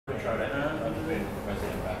try that. I've been pressing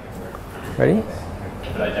it back and forth. Ready?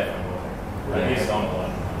 But I definitely will. At least on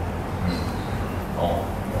one. Oh.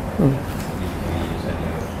 You use any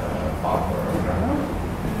pop or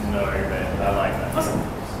no, you're bad. I like that. Awesome.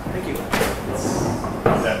 Thank you.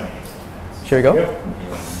 Definitely. Should we go? Yep.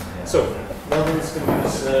 So, Melvin's going to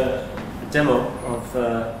use a demo of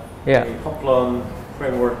a Hoplon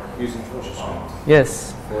framework using Clojure script.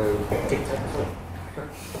 Yes. For tic-tac-toe.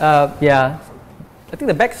 Yeah. I think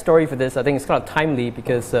the backstory for this, I think it's kind of timely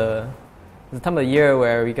because it's the time of the year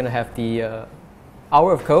where we're going to have the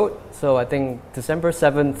hour of code. So I think December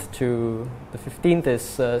 7th to the 15th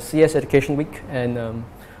is CS Education Week. And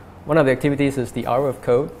one of the activities is the hour of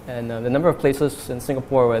code. And the number of places in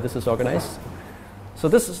Singapore where this is organized. So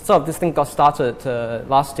this thing got started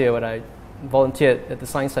last year when I volunteered at the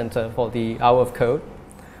Science Center for the hour of code.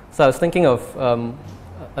 So I was thinking of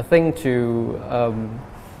a thing to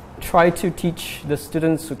try to teach the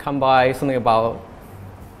students who come by something about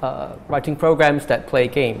writing programs that play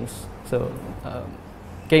games. So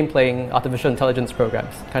game playing artificial intelligence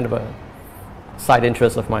programs, kind of a side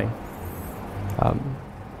interest of mine.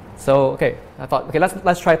 So okay, I thought, okay,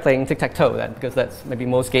 let's try playing tic-tac-toe then, because that's maybe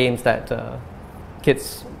most games that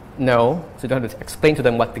kids know, so you don't have to explain to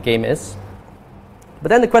them what the game is. But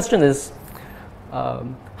then the question is,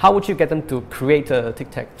 how would you get them to create a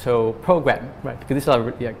tic-tac-toe program, right? Because these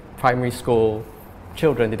are like primary school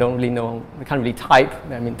children. They don't really know, they can't really type.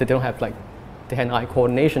 I mean, they don't have like the hand-eye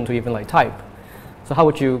coordination to even like type. So how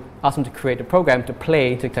would you ask them to create a program to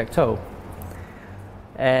play tic-tac-toe?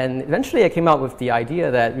 And eventually I came out with the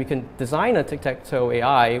idea that we can design a tic-tac-toe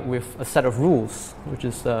AI with a set of rules, which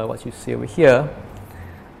is what you see over here.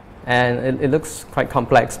 And it looks quite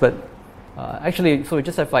complex, but actually, so we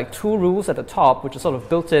just have like 2 rules at the top, which are sort of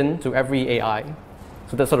built into every AI.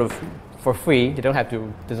 So that's sort of for free. You don't have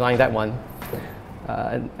to design that one.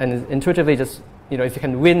 And intuitively, just if you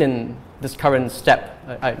can win in this current step,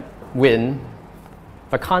 I win.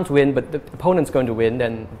 If I can't win, but the opponent's going to win,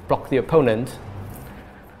 then block the opponent.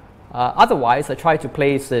 Otherwise, I try to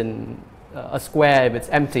place in a square if it's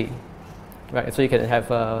empty, right? So you can have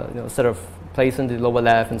sort of place in the lower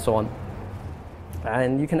left and so on.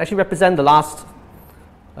 And you can actually represent the last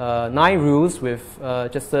 9 rules with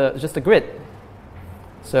just a grid.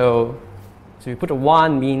 So you put a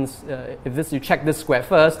 1 means if you check this square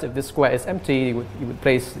first. If this square is empty, you would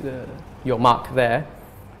place your mark there.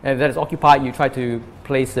 And if that is occupied, you try to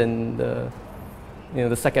place in the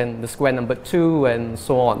square number 2 and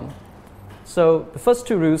so on. So the first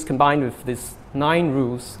 2 rules combined with these 9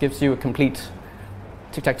 rules gives you a complete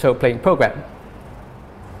tic-tac-toe playing program.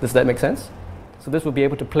 Does that make sense? So this will be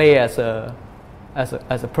able to play as a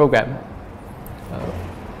program.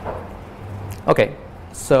 Okay,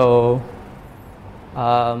 so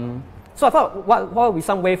I thought what would be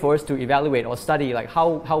some way for us to evaluate or study like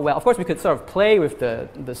how well. Of course, we could sort of play with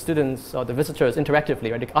the students or the visitors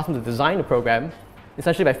interactively, right? You ask them to design a program,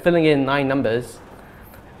 essentially by filling in 9 numbers,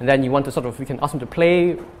 and then you can ask them to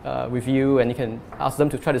play with you, and you can ask them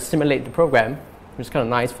to try to simulate the program, which is kind of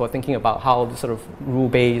nice for thinking about how the sort of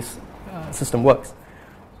rule-based system works.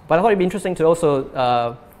 But I thought it'd be interesting to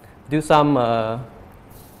also do some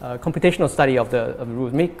computational study of the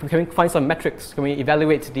rules. Can we find some metrics? Can we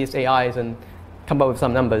evaluate these AIs and come up with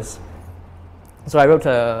some numbers? So I wrote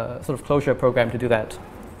a sort of Clojure program to do that,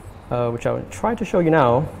 which I'll try to show you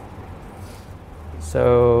now.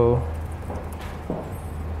 So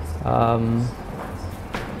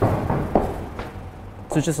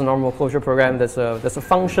so it's just a normal Clojure program. There's a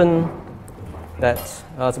function that's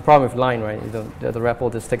it's a problem with line, right? The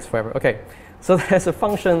REPL just takes forever. Okay, so there's a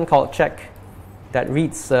function called check that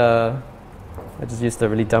reads. I just used the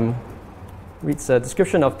really dumb. Reads a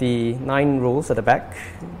description of the 9 rules at the back.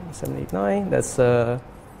 7, 8, 9. There's sort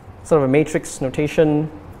of a matrix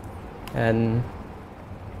notation, and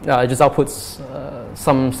it just outputs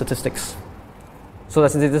some statistics. So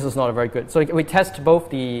this is not very good. So we test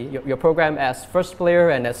both your program as first player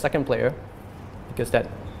and as second player, because that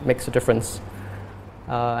makes a difference.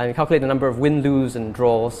 And we calculate the number of win, lose, and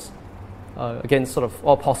draws against sort of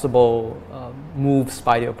all possible moves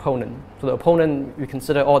by the opponent. So the opponent, we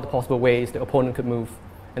consider all the possible ways the opponent could move,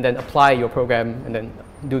 and then apply your program, and then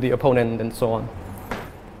do the opponent, and so on.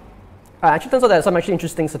 Actually, turns out there are some actually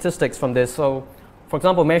interesting statistics from this. So, for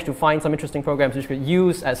example, we managed to find some interesting programs which we could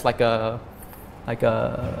use as like a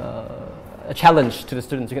challenge to the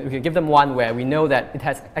students. We can give them one where we know that it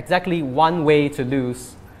has exactly 1 way to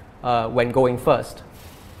lose when going first.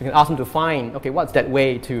 We can ask them to find, okay, what's that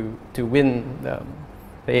way to win the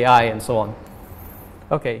AI and so on.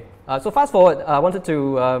 Okay, So fast forward, I wanted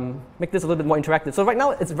to make this a little bit more interactive. So right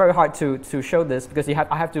now it's very hard to show this because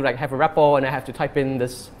I have to like have a REPL and I have to type in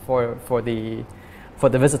this for the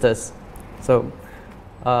visitors. So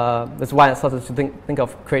that's why I started to think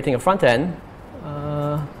of creating a front end.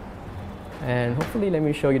 And hopefully, let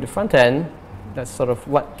me show you the front end. That's sort of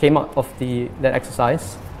what came out of that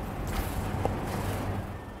exercise.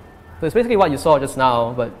 So it's basically what you saw just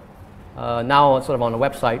now, but now it's sort of on a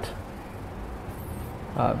website.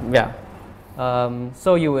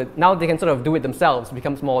 So you would now they can sort of do it themselves. It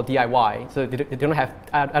becomes more DIY. So they don't have.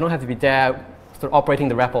 I don't have to be there sort of operating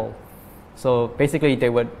the REPL. So basically, they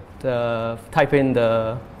would type in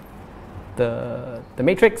the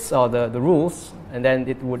matrix or the rules, and then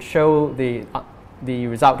it would show the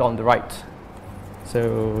result on the right.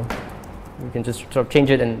 So we can just sort of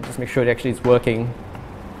change it and just make sure it actually is working.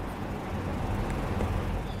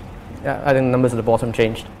 Yeah, I think the numbers at the bottom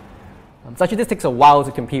changed. So actually this takes a while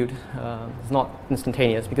to compute. It's not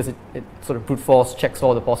instantaneous because it sort of brute force checks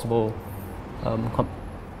all the possible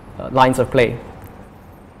lines of play.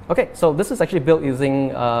 Okay, so this is actually built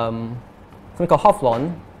using something called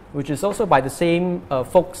Hoplon, which is also by the same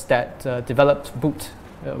folks that developed Boot,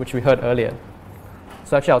 which we heard earlier.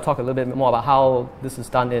 So actually I'll talk a little bit more about how this is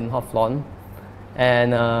done in Hoplon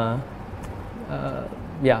and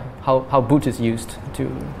how Boot is used to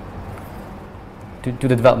do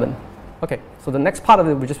the development. Okay, so the next part of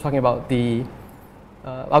it, we're just talking about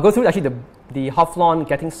I'll go through actually the Hoplon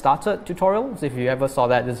getting started tutorial. So if you ever saw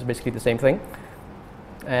that, this is basically the same thing.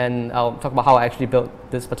 And I'll talk about how I actually built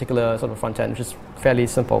this particular sort of front end, which is fairly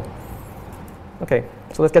simple. Okay,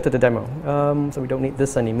 so let's get to the demo. So we don't need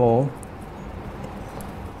this anymore.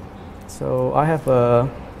 So I have a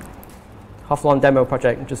Hoplon demo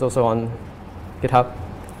project, which is also on GitHub.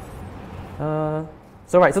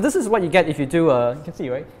 So this is what you get if you do you can see,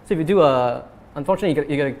 right? So if you do unfortunately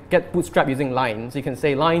you're going to get Bootstrap using line. So you can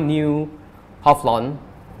say line new Hoplon,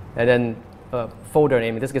 and then folder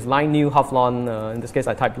name. In this case, line new Hoplon. In this case,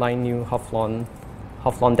 I typed line new Hoplon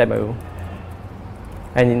demo,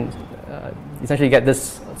 and essentially you get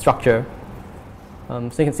this structure. So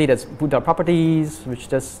you can see there's boot.properties, which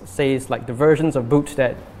just says like the versions of boot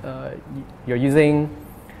that you're using.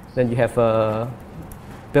 Then you have a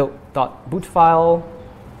build.boot file.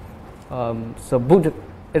 So boot,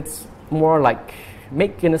 it's more like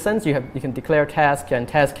make in a sense. You can declare task, and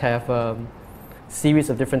task have series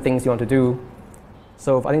of different things you want to do.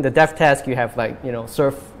 So I think the dev task you have like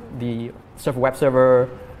serve a web server.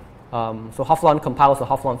 So Hoplon compiles the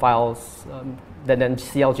Hoplon files. Then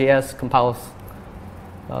CLJS compiles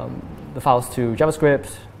the files to JavaScript.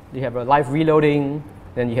 You have a live reloading.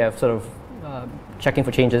 Then you have sort of checking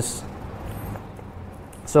for changes.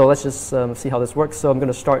 So let's just see how this works. So I'm going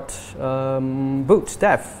to start boot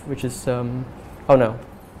dev, which is oh no.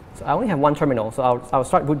 So I only have one terminal, so I'll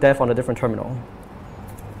start boot dev on a different terminal,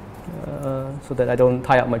 so that I don't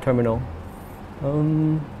tie up my terminal.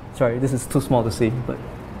 Sorry, this is too small to see, but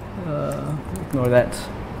ignore that.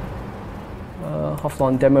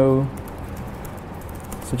 Hoplon demo.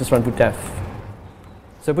 So just run boot dev.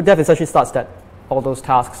 So boot dev essentially starts all those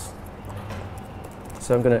tasks.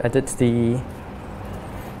 So I'm going to edit the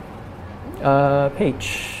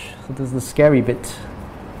page. So this is the scary bit.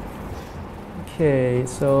 Okay,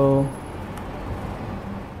 so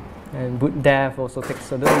and boot dev also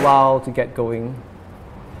takes a little while to get going.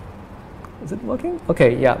 Is it working?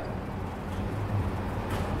 Okay, yeah.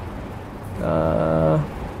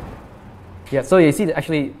 Yeah, so you see that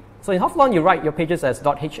actually, so in Hoplon you write your pages as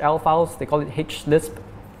 .hl files. They call it hlisp,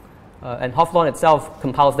 and Hoplon itself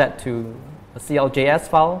compiles that to a CLJS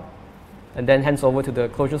file, and then hands over to the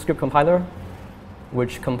Clojure script compiler,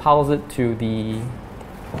 which compiles it to the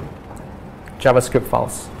JavaScript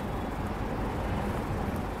files.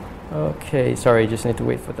 Okay, sorry, just need to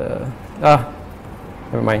wait for the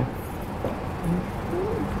never mind.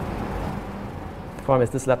 The problem is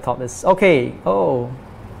this laptop is okay.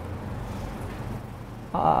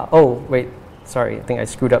 Oh, wait, sorry, I think I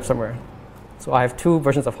screwed up somewhere. So I have two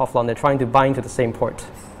versions of Hoplon. They're trying to bind to the same port.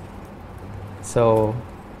 So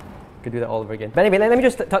could do that all over again. But anyway, let me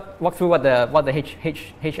just walk through what the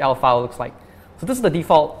HL file looks like. So this is the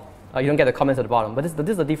default. You don't get the comments at the bottom, but this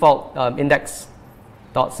is the default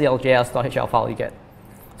index.cljs.hl file you get.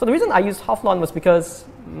 So the reason I used Hoplon was because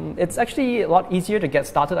it's actually a lot easier to get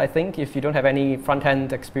started, I think, if you don't have any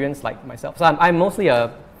front-end experience like myself. So I'm mostly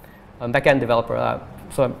a back-end developer.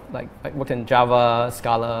 So I worked in Java,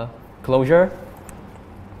 Scala, Clojure.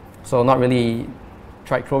 So not really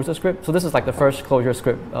tried Clojure script. So this is like the first Clojure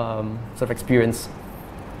script sort of experience.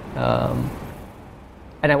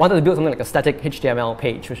 And I wanted to build something like a static HTML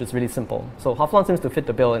page, which is really simple. So Hoplon seems to fit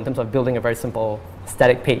the bill in terms of building a very simple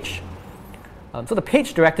static page. So the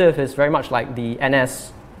page directive is very much like the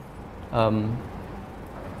NS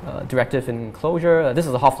directive in Clojure. This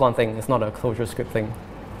is a Hoplon thing. It's not a Clojure script thing.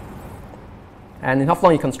 And in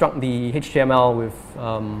Hoplon, you construct the HTML with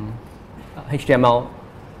HTML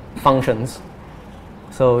functions.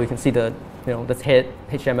 So you can see the that's head,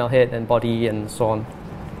 HTML head, and body, and so on.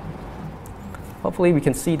 Hopefully we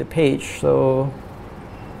can see the page. So,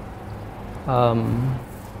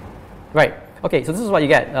 right. Okay, so this is what you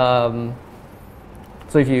get.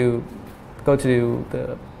 So if you go to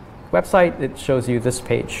the website, it shows you this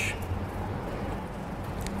page.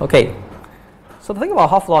 Okay. So the thing about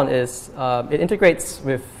Hoplon is it integrates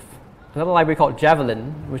with another library called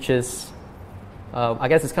Javelin, which is, I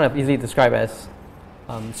guess it's kind of easily described as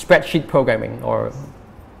spreadsheet programming or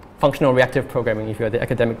functional reactive programming if you're the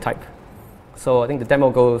academic type. So I think the demo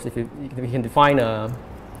goes, if you can define a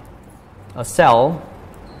cell.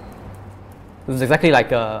 This is exactly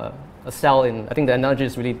like a cell in, I think the analogy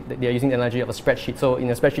is really, they're using the analogy of a spreadsheet. So in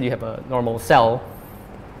a spreadsheet you have a normal cell,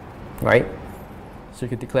 right? So you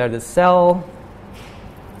could declare this cell,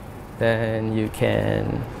 then you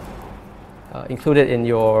can include it in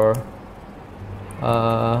your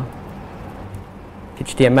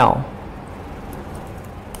HTML.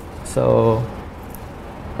 So,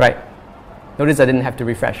 right. Notice I didn't have to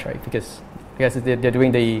refresh, right? Because I guess they're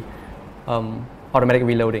doing the automatic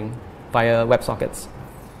reloading via WebSockets.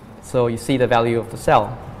 So you see the value of the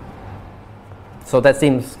cell. So that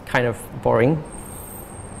seems kind of boring.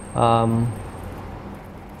 So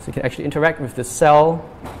you can actually interact with the cell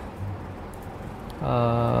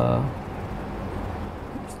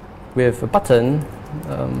with a button.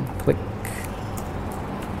 Click,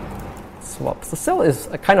 swap. The cell is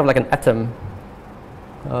kind of like an atom.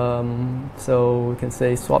 So we can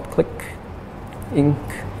say swap click ink.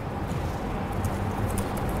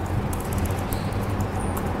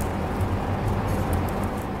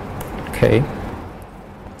 Okay.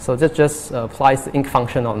 So that just applies the ink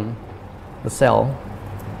function on the cell.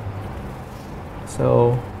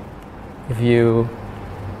 So if you,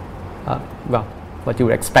 well, what you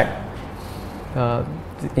would expect, it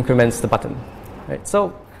increments the button, right?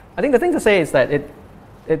 So I think the thing to say is that it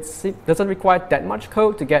doesn't require that much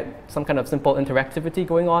code to get some kind of simple interactivity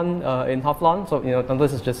going on in Hoplon. So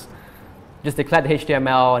this is just declared the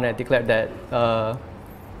HTML, and I declared that I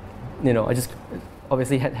just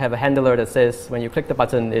obviously have a handler that says when you click the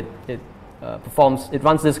button, it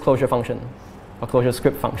runs this Clojure function or Clojure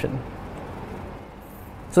script function.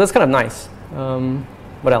 So that's kind of nice.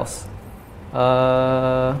 What else?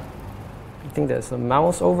 I think there's a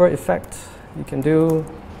mouse over effect you can do.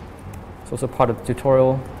 It's also part of the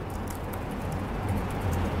tutorial.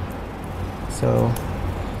 So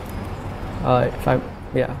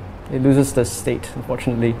it loses the state,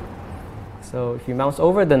 unfortunately. So if you mouse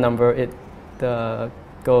over the number, it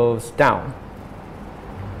goes down.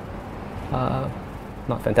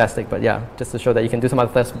 Not fantastic, but yeah, just to show that you can do some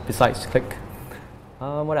other tests besides click.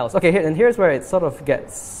 What else? Okay, here's where it sort of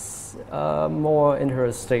gets more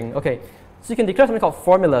interesting. Okay, so you can declare something called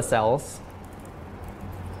formula cells.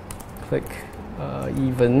 Click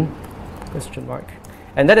even question mark,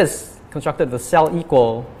 and that is constructed with cell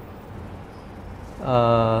equal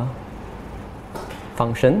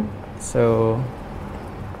function. So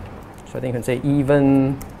I think you can say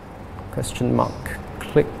even question mark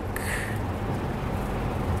click.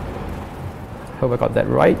 Hope I got that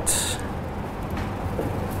right.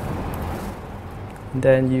 And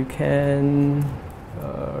then you can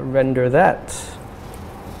render that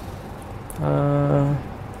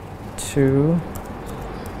to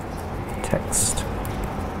text.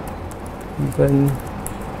 Even.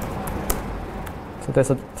 So there's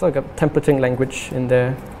it's like a templating language in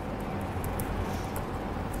there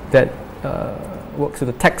that works with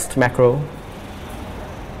the text macro.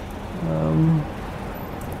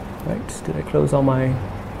 Right, did I close all my?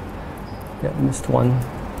 Yeah, missed one.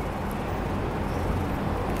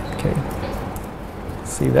 Okay,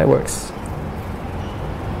 let's see if that works.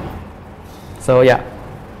 So yeah,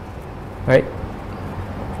 right.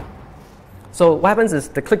 So what happens is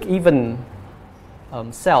the click even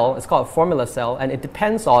cell is called a formula cell, and it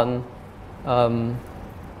depends on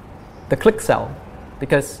the click cell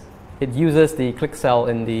because it uses the click cell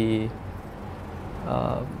in the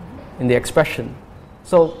expression.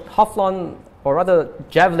 So Hoplon, or rather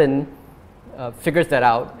Javelin, figures that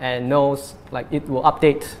out and knows like it will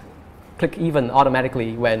update click even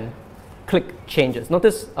automatically when click changes.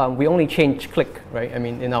 Notice we only change click, right? I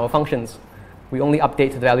mean, in our functions, we only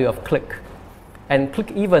update the value of click. and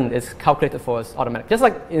click even is calculated for us automatically. Just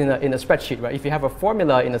like in a spreadsheet, right? If you have a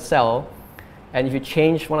formula in a cell, and if you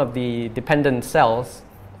change one of the dependent cells,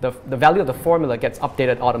 the value of the formula gets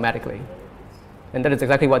updated automatically. And that is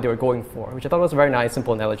exactly what they were going for, which I thought was a very nice,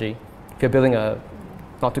 simple analogy. If you're building a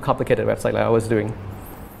not too complicated website like I was doing.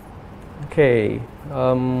 Okay,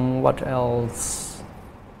 what else?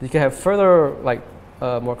 You can have further, like,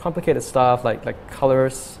 more complicated stuff, like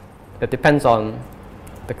colors. That depends on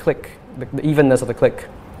the click, the evenness of the click.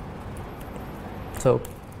 So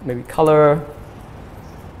maybe color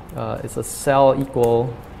is a cell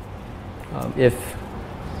equal if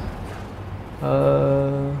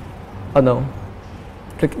oh no,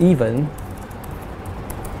 click even,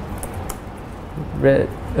 red,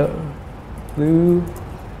 blue,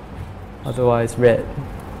 otherwise red.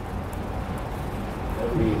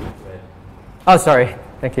 Oh, sorry,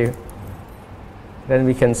 thank you. Then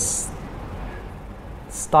we can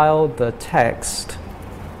style the text,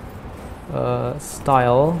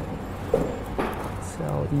 style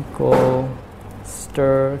cell equal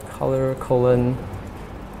stir color colon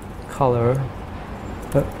color,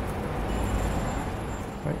 right,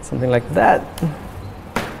 something like that.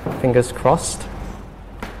 Fingers crossed.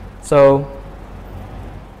 So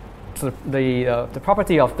the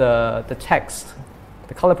property of the text,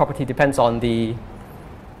 the color property depends on the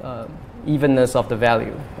evenness of the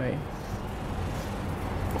value, right?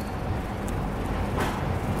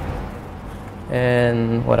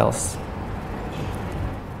 And what else?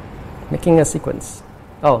 Making a sequence.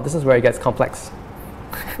 Oh, this is where it gets complex.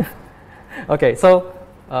 Okay, so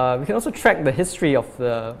we can also track the history of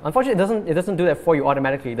the. Unfortunately, it doesn't do that for you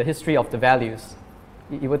automatically. The history of the values.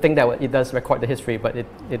 You would think that it does record the history, but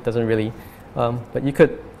it doesn't really. But you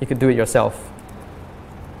could do it yourself.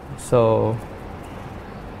 So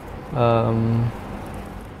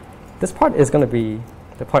this part is going to be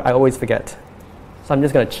the part I always forget. So I'm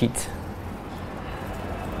just going to cheat.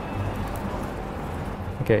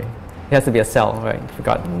 Okay, it has to be a cell, right?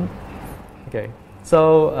 Forgot. Okay,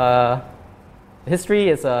 so history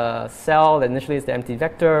is a cell that initially is the empty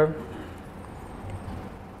vector.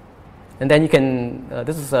 And then you can,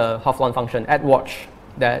 this is a Hoplon function, @watch,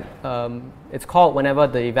 that it's called whenever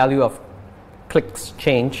the value of clicks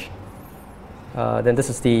change. Then this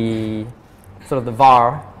is the sort of the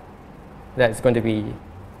var that is going to be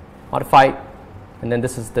modified. And then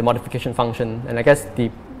this is the modification function. And I guess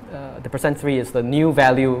the %3 is the new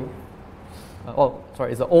value,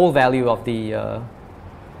 is the old value of the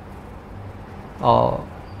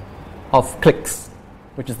of clicks,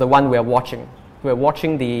 which is the one we are watching. We're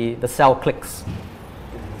watching the cell clicks.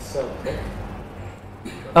 Cell click.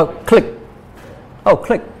 Oh, click. Oh,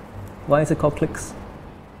 click. Why is it called clicks?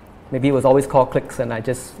 Maybe it was always called clicks and I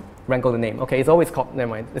just wrangled the name. Okay, it's always called, never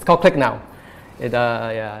mind. It's called click now.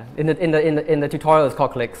 Yeah. In the tutorial it's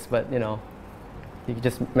called clicks, but you know, you can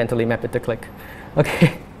just mentally map it to click.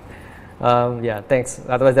 Okay. Yeah, thanks.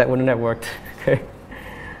 Otherwise that wouldn't have worked. Okay.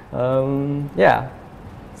 Yeah.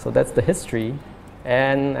 So that's the history.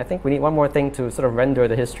 And I think we need one more thing to sort of render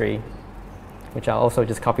the history, which I'll also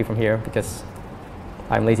just copy from here because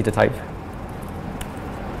I'm lazy to type.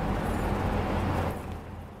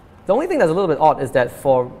 The only thing that's a little bit odd is that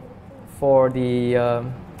for the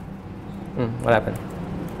what happened?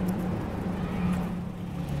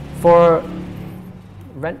 For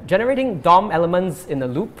generating DOM elements in a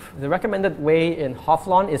loop, the recommended way in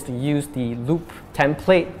Hoplon is to use the loop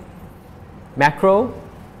template macro.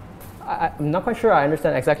 I'm not quite sure I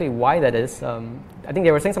understand exactly why that is. I think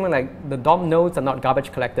they were saying something like the DOM nodes are not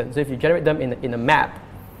garbage collected. So if you generate them in a map,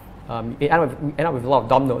 you end up with a lot of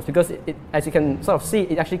DOM nodes because as you can sort of see,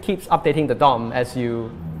 it actually keeps updating the DOM as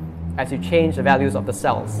you change the values of the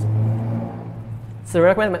cells. So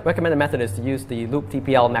the recommended method is to use the loop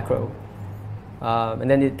TPL macro. And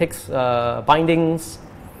then it takes bindings,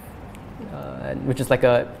 which is like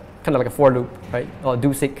kind of like a for loop, right? Or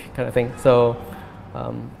do-seek kind of thing. So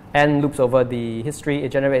n loops over the history.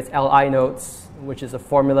 It generates li nodes, which is a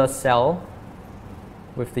formula cell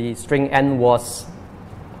with the string n was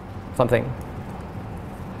something.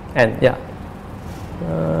 N, yeah.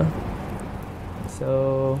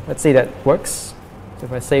 So let's see that works. So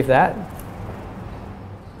if I save that,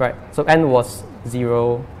 right? So n was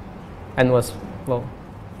 0, n was, well,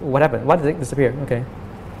 what happened? Why did it disappear? Okay.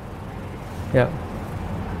 Yeah.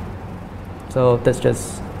 So that's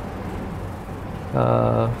just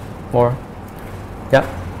more. Yeah.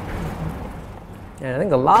 And I think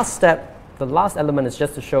the last step, the last element is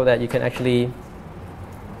just to show that you can actually,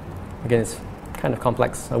 again, it's kind of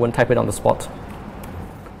complex. I wouldn't type it on the spot.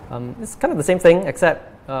 It's kind of the same thing, except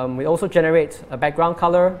we also generate a background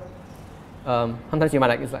color sometimes you might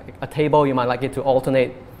like, it's like a table, you might like it to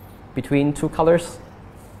alternate between two colors.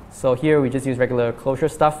 So here we just use regular Clojure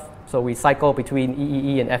stuff. So we cycle between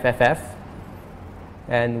EEE and FFF,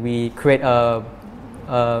 and we create a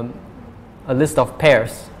list of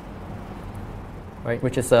pairs, right,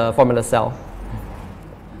 which is a formula cell.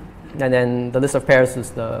 And then the list of pairs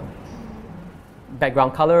is the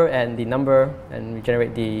background color and the number, and we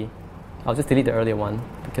generate the, I'll just delete the earlier one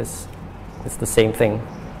because it's the same thing.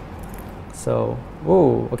 So,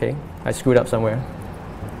 whoa, okay, I screwed up somewhere.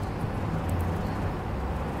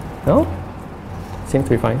 No? Seems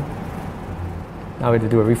to be fine. Now we have to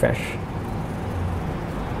do a refresh.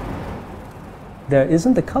 There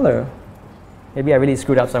isn't the color. Maybe I really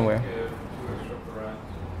screwed up somewhere.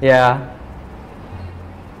 Yeah.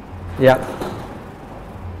 Yeah.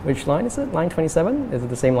 Which line is it? Line 27? Is it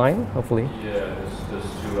the same line? Hopefully. Yeah, there's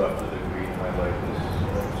two after the green highlight. This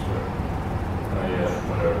extra.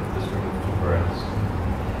 Whatever. Just remove two parents.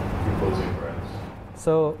 Two closing parents.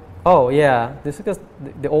 So, oh yeah, this is because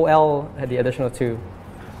the OL had the additional two.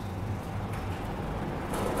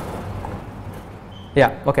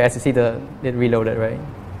 Yeah, okay, as you see, it reloaded, right?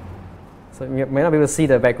 So you may not be able to see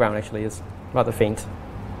the background actually, it's rather faint.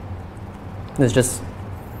 It's just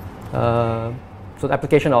so the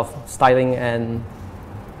application of styling and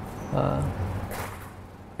I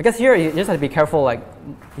guess here you just have to be careful, like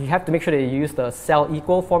you have to make sure that you use the cell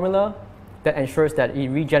equal formula that ensures that it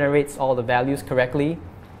regenerates all the values correctly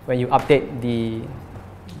when you update the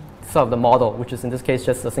sort of the model, which is in this case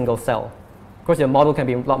just a single cell. Of course, your model can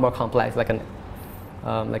be a lot more complex, like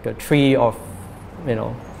a tree of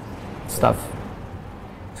stuff.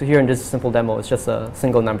 So here in this simple demo, it's just a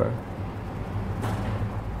single number.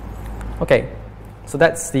 Okay, so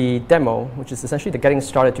that's the demo, which is essentially the getting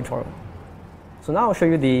started tutorial. So now I'll show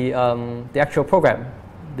you the actual program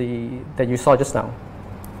that you saw just now.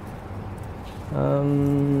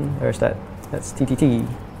 Where's that? That's TTT,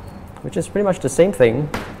 which is pretty much the same thing,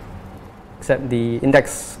 except the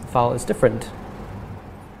index file is different.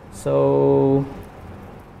 So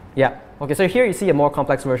yeah, okay, so here you see a more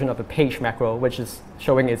complex version of the page macro, which is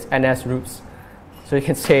showing its NS roots. So you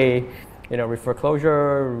can say, refer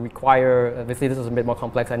Clojure, require, obviously this is a bit more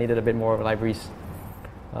complex, I needed a bit more libraries.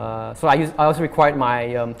 So I also required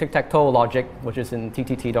my tic-tac-toe logic, which is in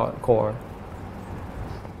ttt.core.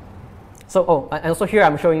 So, and also here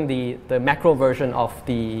I'm showing the macro version of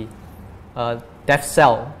the def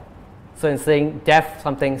cell. So in saying def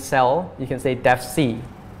something cell, you can say def c,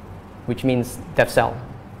 which means def cell.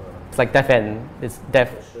 It's like def n, it's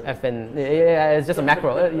def fn. Yeah, it's just a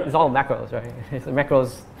macro. It's all macros, right? It's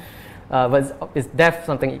macros, but it's def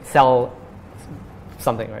something cell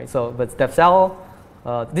something, right? So, but it's def cell.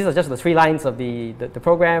 These are just the 3 lines of the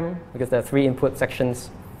program because there are 3 input sections.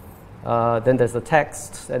 Then there's the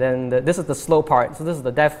text, and then this is the slow part. So this is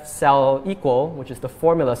the def cell equal, which is the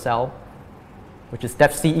formula cell, which is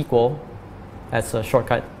def c equal as a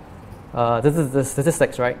shortcut. This is the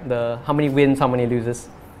statistics, right? The how many wins, how many loses.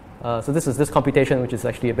 So this is this computation, which is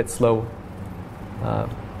actually a bit slow.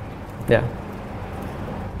 Yeah.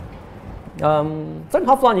 So in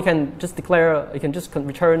Hoplon, you can just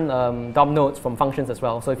return DOM nodes from functions as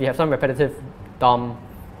well. So if you have some repetitive DOM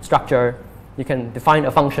structure, you can define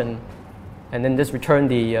a function and then just return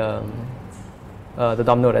the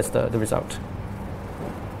DOM node as the result.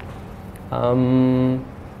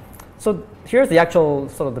 So here's the actual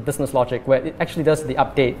sort of the business logic where it actually does the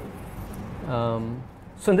update.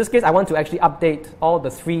 So in this case, I want to actually update all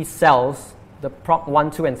the 3 cells, the prop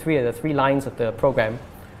 1, 2, and 3 are the 3 lines of the program.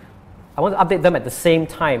 I want to update them at the same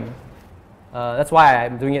time. That's why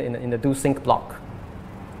I'm doing it in the do sync block.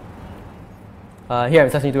 Here I'm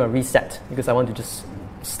essentially doing a reset because I want to just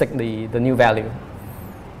stick the new value,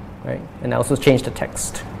 right? And I also change the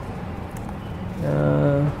text.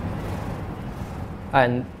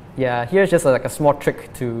 And yeah, here's just like a small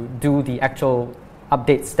trick to do the actual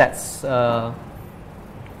update stats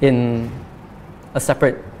in a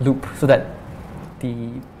separate loop so that the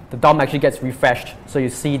DOM actually gets refreshed. So you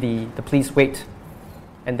see the please wait,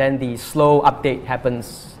 and then the slow update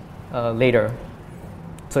happens later.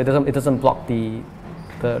 So it doesn't block the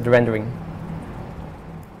rendering.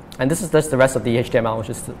 And this is just the rest of the HTML, which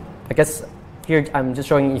is I guess here I'm just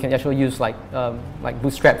showing you can actually use like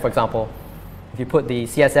Bootstrap, for example. If you put the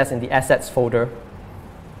CSS in the assets folder,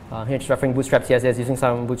 here just referring Bootstrap CSS using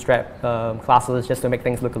some Bootstrap classes just to make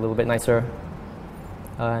things look a little bit nicer.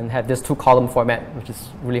 And have this 2-column format, which is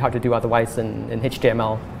really hard to do otherwise in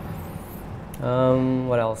HTML.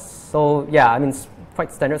 What else? So yeah, I mean, it's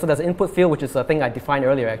quite standard. So there's an input field, which is a thing I defined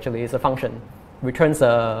earlier actually. It's a function. Returns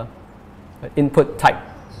an input type.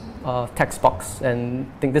 text box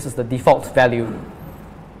and think this is the default value.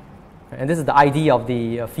 And this is the ID of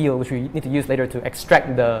the field, which we need to use later to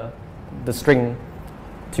extract the string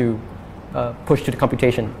to push to the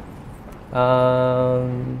computation.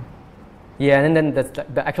 Yeah, and then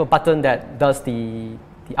the actual button that does the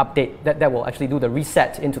update, that will actually do the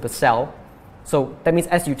reset into the cell. So that means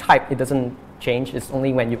as you type, it doesn't change. It's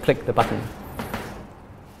only when you click the button.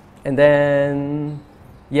 And then,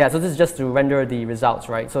 yeah, so this is just to render the results,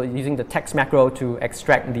 right? So using the text macro to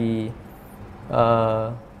extract the,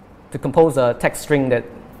 to compose a text string that,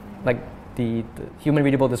 like the human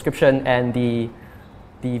readable description and the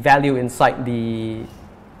value inside the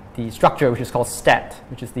structure, which is called stat,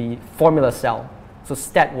 which is the formula cell. So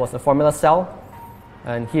stat was the formula cell,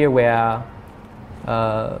 and here we're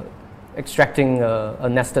extracting a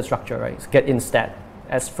nested structure, right? So get in stat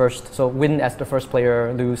as first, so win as the first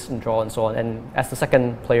player, lose and draw and so on, and as the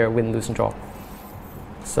second player, win, lose and draw.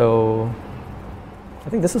 So I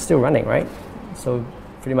think this is still running, right? So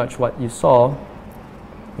pretty much what you saw.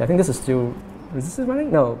 Yeah, I think this is still, is this still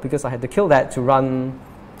running? No, because I had to kill that to run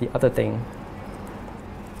the other thing.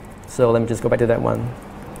 So let me just go back to that one.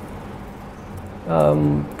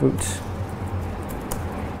 Boot.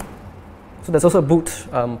 So there's also a boot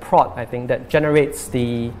prod, I think, that generates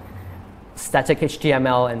the static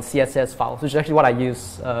HTML and CSS files, which is actually what I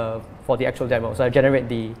use for the actual demo. So I generate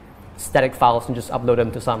the static files and just upload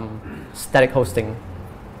them to some static hosting.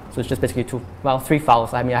 So it's just basically three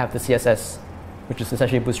files. I mean, I have the CSS, which is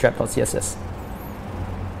essentially bootstrap.css.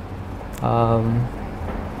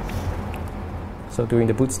 So doing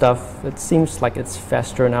the boot stuff, it seems like it's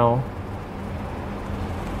faster now.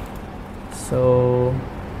 So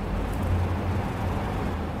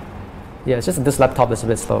yeah, it's just this laptop is a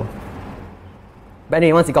bit slow. But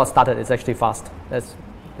anyway, once it got started, it's actually fast. That's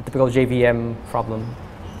a typical JVM problem.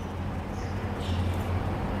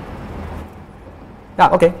 Yeah,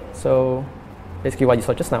 okay. So basically what you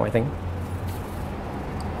saw just now, I think.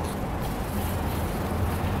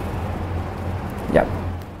 Yeah.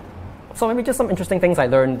 So maybe just some interesting things I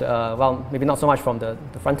learned, well, maybe not so much from the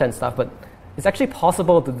front-end stuff, but it's actually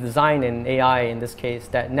possible to design an AI, in this case,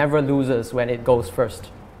 that never loses when it goes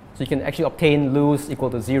first. So you can actually obtain lose equal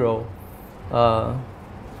to 0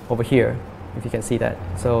 over here, if you can see that.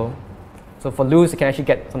 So for lose, you can actually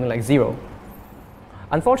get something like 0.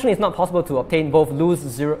 Unfortunately, it's not possible to obtain both lose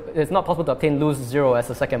 0. It's not possible to obtain lose 0 as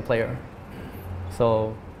a second player.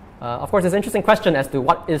 So of course, there's an interesting question as to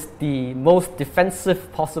what is the most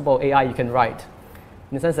defensive possible AI you can write,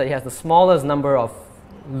 in the sense that it has the smallest number of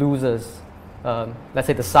losers. Let's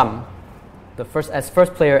say the sum, as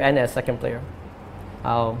first player and as second player.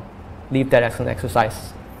 I'll leave that as an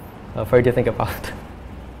exercise for you to think about.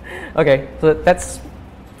 Okay, so that's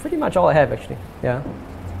pretty much all I have, actually. Yeah.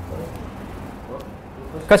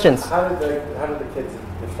 Questions? How did the kids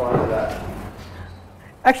respond to that?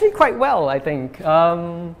 Actually, quite well, I think.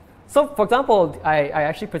 So, for example, I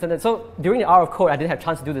actually presented. So during the hour of code, I didn't have a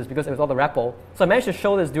chance to do this because it was all the REPL. So I managed to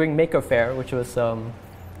show this during Maker Faire, which was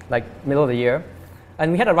like middle of the year,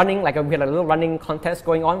 and we had a little running contest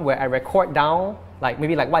going on where I record down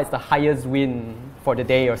maybe what is the highest win for the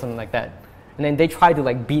day or something like that, and then they try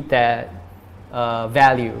to beat that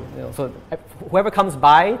value. So whoever comes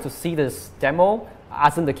by to see this demo,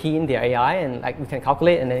 ask them to key in their AI, and we can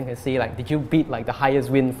calculate, and then you can see did you beat the highest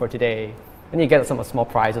win for today, and you get a small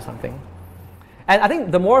prize or something. And I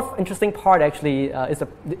think the more interesting part actually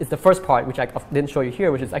is the first part, which I didn't show you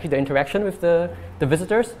here, which is actually the interaction with the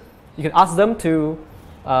visitors. You can ask them to,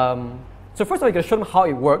 so first of all, you can show them how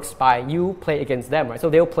it works by you play against them, right? So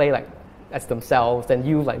they'll play as themselves, then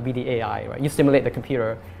you be the AI, right? You simulate the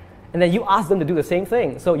computer. And then you ask them to do the same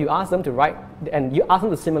thing. So you ask them to write, and you ask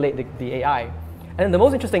them to simulate the AI. And then the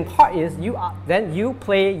most interesting part is you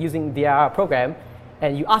play using their program,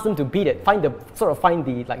 and you ask them to beat it, find the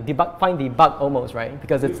bug almost, right?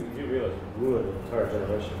 Because it's. You realize you ruined an entire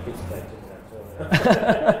generation. It's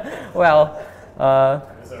well.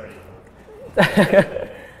 Sorry.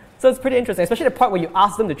 So it's pretty interesting, especially the part where you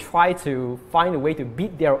ask them to try to find a way to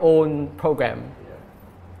beat their own program,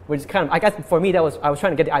 which is I guess for me I was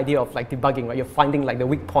trying to get the idea of debugging, right? You're finding the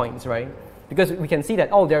weak points, right? Because we can see that,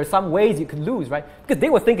 there are some ways you could lose, right? Because they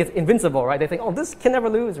would think it's invincible, right? They think, this can never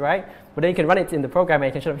lose, right? But then you can run it in the program and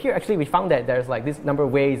you can show them, here, actually, we found that there's this number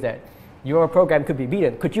of ways that your program could be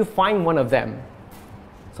beaten. Could you find one of them?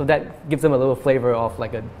 So that gives them a little flavor of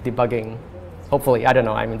a debugging, hopefully. I don't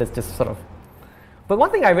know. I mean, that's just sort of. But one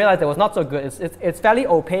thing I realized that was not so good is it's fairly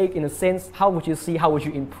opaque in a sense. How would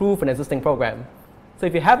you improve an existing program? So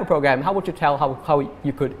if you have a program, how would you tell how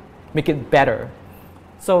you could make it better?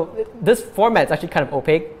 So this format is actually kind of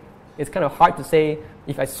opaque. it's kind of hard to say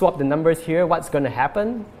if I swap the numbers here, what's going to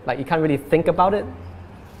happen. Like you can't really think about it.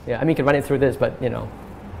 Yeah, I mean you can run it through this, but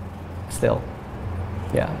still,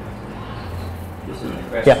 yeah. This is a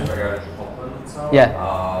question regarding Hoplon itself. Yeah.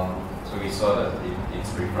 So we saw that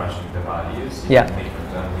it's refreshing the values. Yeah. Make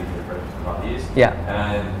them refresh the values. Yeah.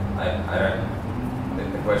 And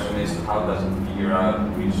the question is, how does it figure out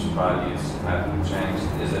which values have changed?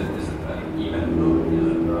 Is it an even loop?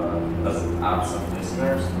 Does it add some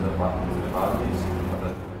listeners to the values?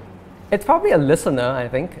 It's probably a listener, I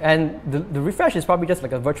think, and the refresh is probably just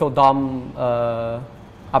like a virtual DOM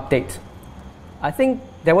update. I think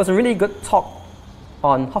there was a really good talk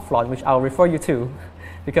on Hoplon, which I'll refer you to,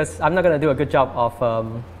 because I'm not going to do a good job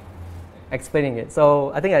of explaining it.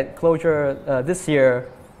 So I think at Clojure this year,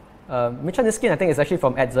 Michaniskin I think is actually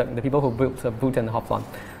from Zhang, the people who built Boot and Hoplon.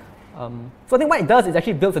 So I think what it does is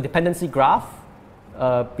actually builds a dependency graph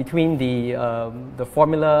between the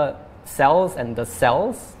formula cells and the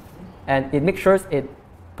cells, and it makes sure it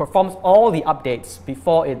performs all the updates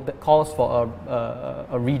before it calls for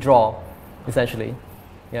a redraw, essentially.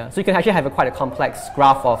 Yeah. So you can actually have quite a complex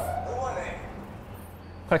graph of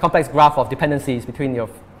dependencies between your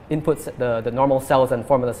inputs, the normal cells and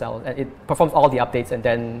formula cells, and it performs all the updates and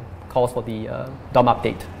then calls for the DOM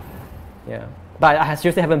update. Yeah. But I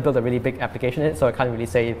seriously haven't built a really big application in it, so I can't really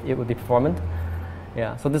say it would be performant.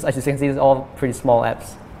 Yeah. So this, as you can see, is all pretty small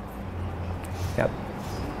apps. Yep.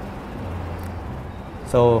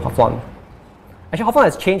 So Hoplon. Actually, Hoplon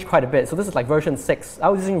has changed quite a bit. So this is like version 6. I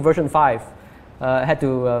was using version 5. I had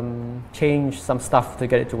to change some stuff to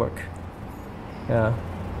get it to work. Yeah.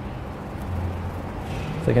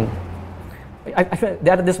 So you can. They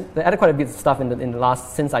added quite a bit of stuff in the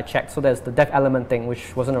last since I checked. So there's the def element thing,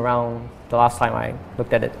 which wasn't around the last time I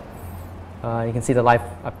looked at it. You can see the live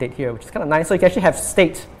update here, which is kind of nice. So you can actually have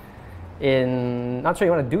state in. Not sure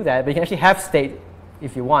you want to do that, but you can actually have state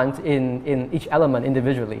if you want in each element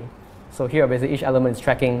individually. So here, basically, each element is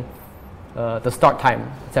tracking the start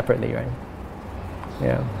time separately, right?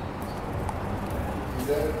 Yeah.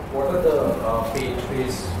 What are the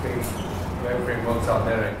page-based web frameworks out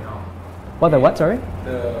there right now? What the what? Sorry.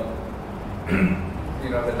 The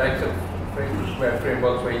the types of web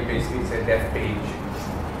frameworks where you basically say def page.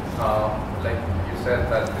 Like you said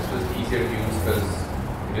that this was easier to use because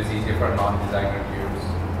it was easier for a non-designer to use.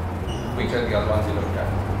 Which are the other ones you looked at?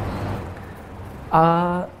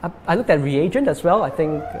 I looked at reagent as well. I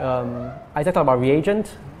think I talked about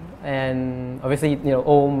reagent, and obviously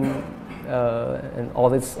Ohm and all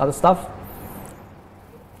this other stuff.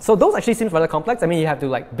 So those actually seem rather complex. I mean, you have to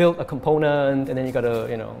like build a component, and then you got to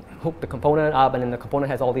hook the component up, and then the component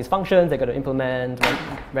has all these functions. They got to implement,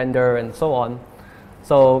 render, and so on.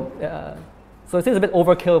 So so it seems a bit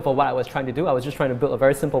overkill for what I was trying to do. I was just trying to build a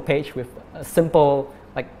very simple page with a simple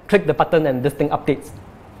click the button and this thing updates.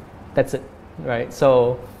 That's it, right?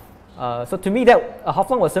 So so to me that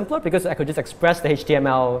Hoplon was simpler because I could just express the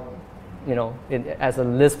HTML, as a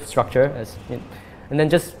Lisp structure, and then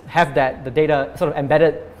just have the data sort of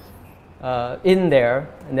embedded in there,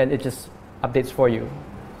 and then it just updates for you.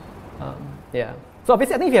 Yeah. So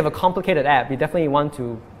obviously, I think if you have a complicated app, you definitely want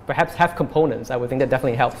to perhaps have components. I would think that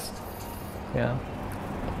definitely helps. Yeah.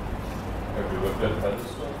 Have you looked at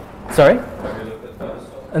pedestal? Sorry? Have you looked at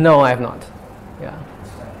pedestal? No, I have not. Yeah.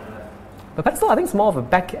 But pedestal, I think, is more of a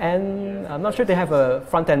back end. I'm not sure they have a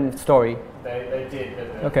front end story. They did,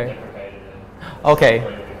 but they deprecated it. Okay.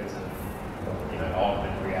 Because of all the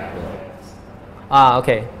reactive. Ah,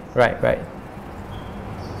 okay. Right.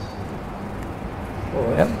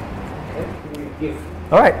 Yep.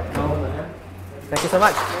 All right. Thank you so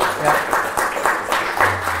much. Yeah.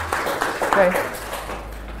 Okay.